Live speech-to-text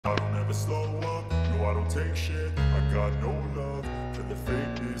never slow up, no I don't take shit. I got no love for the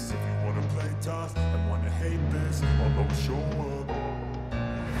fakeness. If you wanna play tough and wanna hate this, I'll always show up.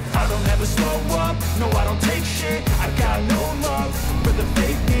 I don't ever slow up, no I don't take shit. I got no love for the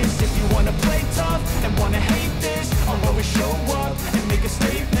fakeness. If you wanna play tough and wanna hate this, I'll always show up and make a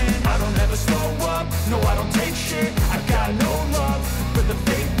statement. I don't ever slow up, no I don't take shit. I got no love for the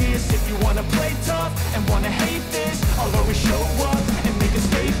fakeness. If you wanna play tough and wanna hate this, I'll always show up and make a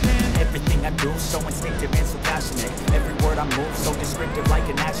statement. Everything I do so instinctive and so passionate. Every word I move so descriptive like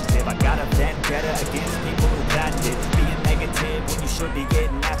an adjective. I got a vendetta against people who planned it. Being negative when you should be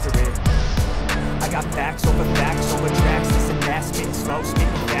getting after it. I got facts over tracks. This and that, spitting slow,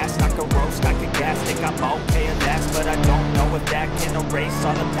 speaking fast. I could roast, I could gas, think I'm okay at last, but I don't know if that can erase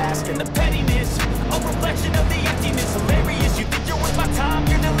all the past and the pettiness. A reflection of the emptiness, hilarious. You think you're worth my time,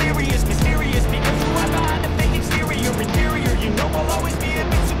 you're delirious, mysterious, because you hide behind a fake exterior. Inferior, you know I'll always be a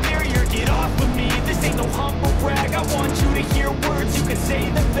bit superior. Get off of me, this ain't no humble brag. I want you to hear words, you can say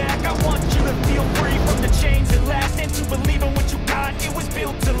them back. I want you to feel free from the chains that last, and to believe in what you got, it was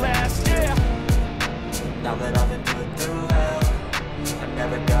built to last, yeah. Now that I've been put through hell, I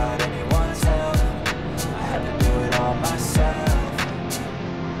never got anyone's help. I had to do it all myself.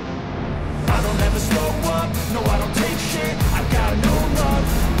 I don't ever slow up, no I don't take shit. I got no love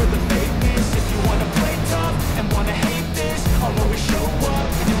for the fakeness. If you wanna play tough and wanna hate this, I'll always show up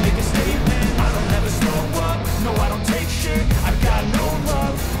and make a statement. I don't ever slow up, no I don't take shit. I got no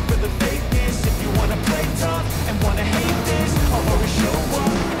love for the fakeness. If you wanna play tough and wanna hate this, I'll always show up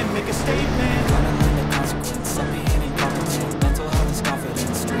and make a statement. Gonna learn the consequence of being incompetent. Mental health is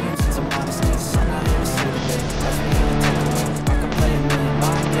confidence, dreams and some honesty. I'm not here to save the day, that's me in a temperament. I can play a million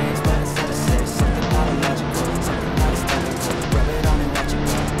mind games, but instead I say something not illogical, something not as technical. Rub it on and watch it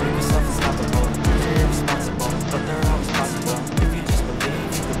go. Bring yourself unstoppable. You're irresponsible, but they're always possible. If you just believe,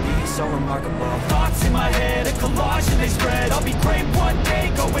 you could be so remarkable. Thoughts in my head, a collage and they spread. I'll be great one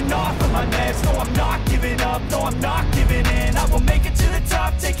day, going off of my meds. No, I'm not giving up, no, I'm not giving in. I will make it to the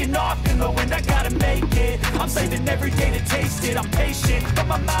top, taking off in the wind. I gotta make it, I'm saving every day to taste it. I'm patient, but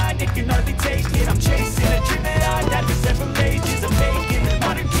my mind, it can hardly take it. I'm chasing a dream that I've had for several ages. I'm making a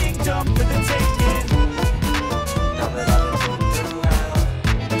modern kingdom for the taking. Now that I've been put through hell,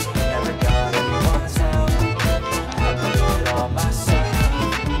 I never got anyone's help. I had to do it all myself.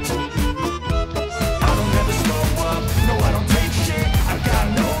 I don't ever slow up, no I don't take shit. I got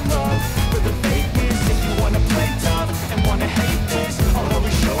no love for the fakeness. If you wanna play tough and wanna hate this, I'll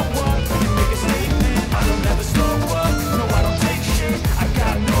always show up and make a statement. I don't ever slow up, no I don't take shit. I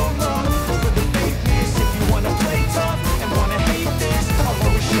got no love for the fakeness.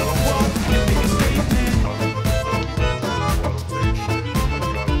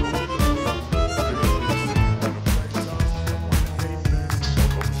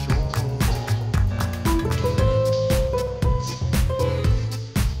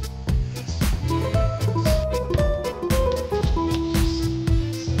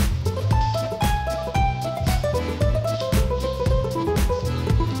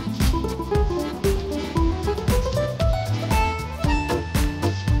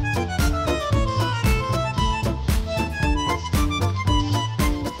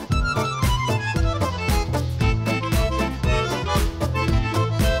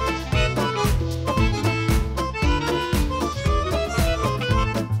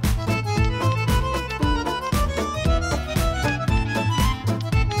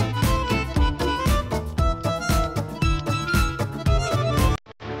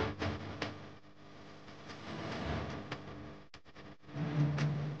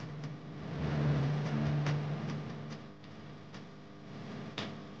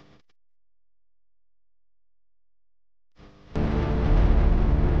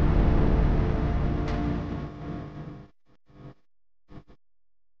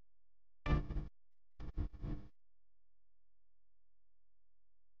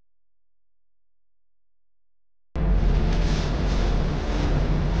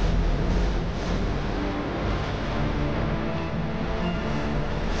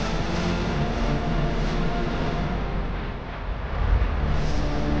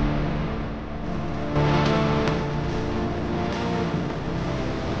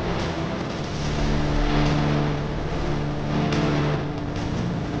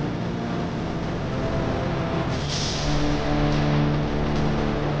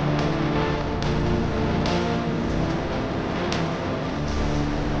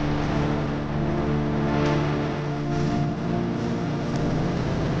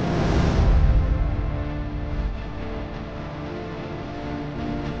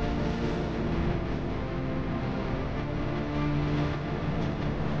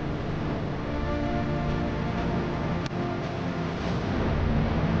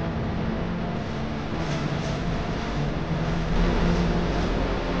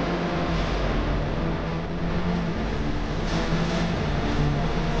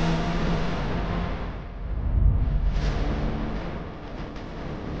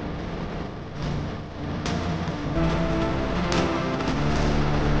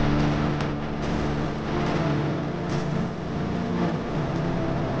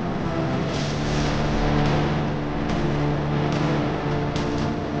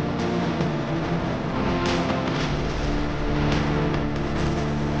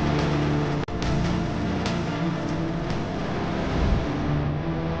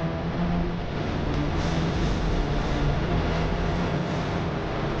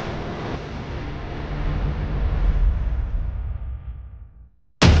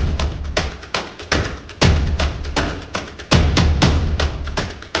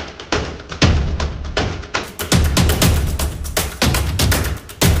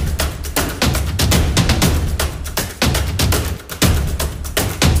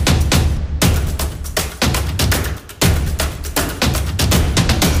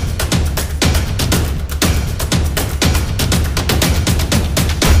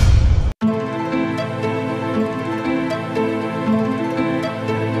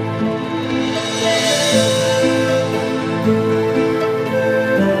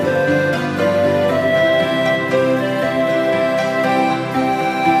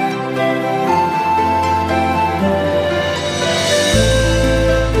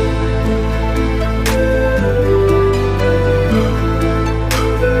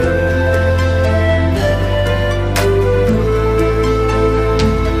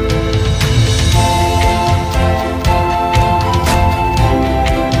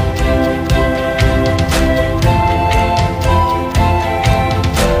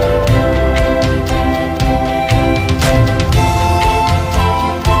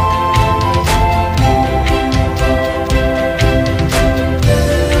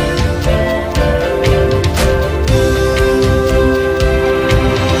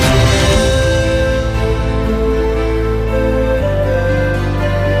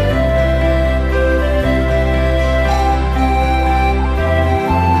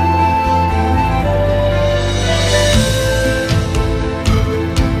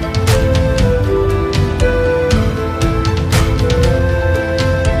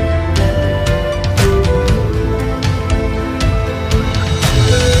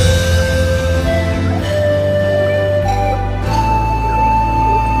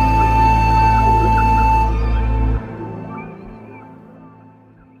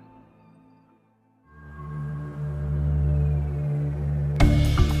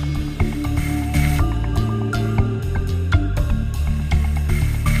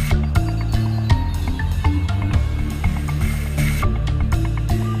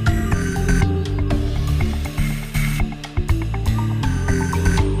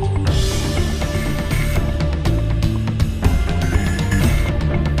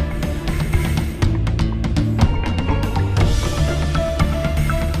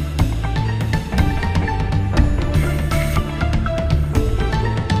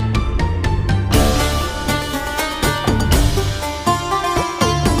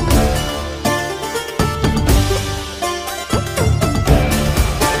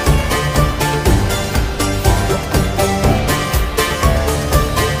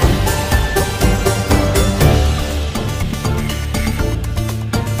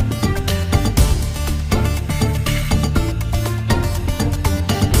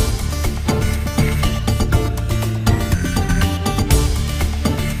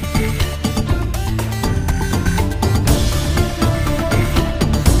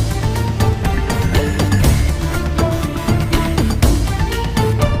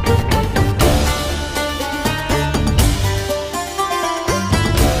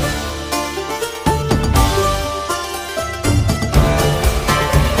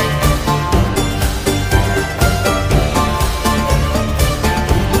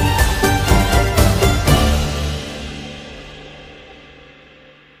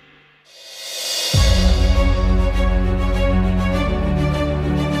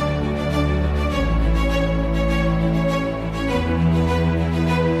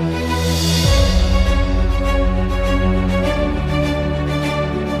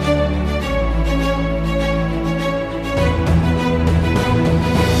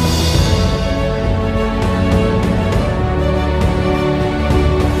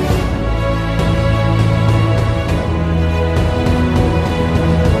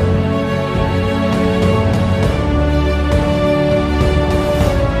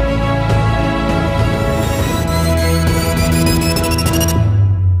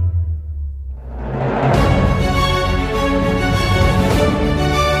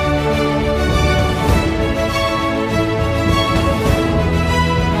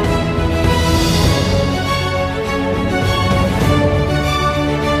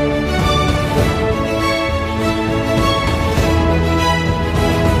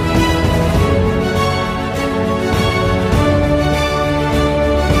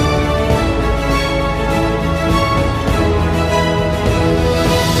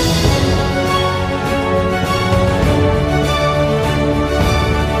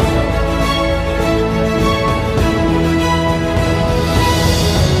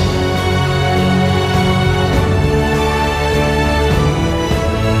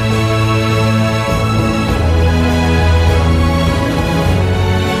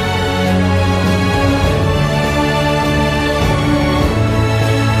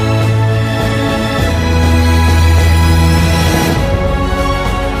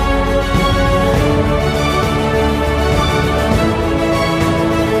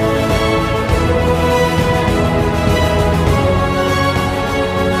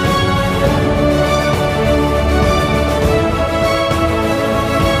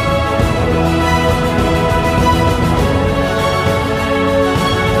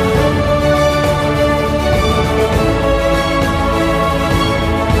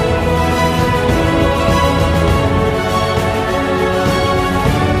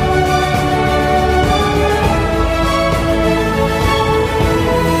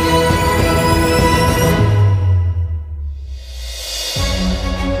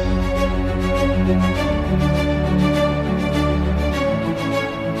 Thank you.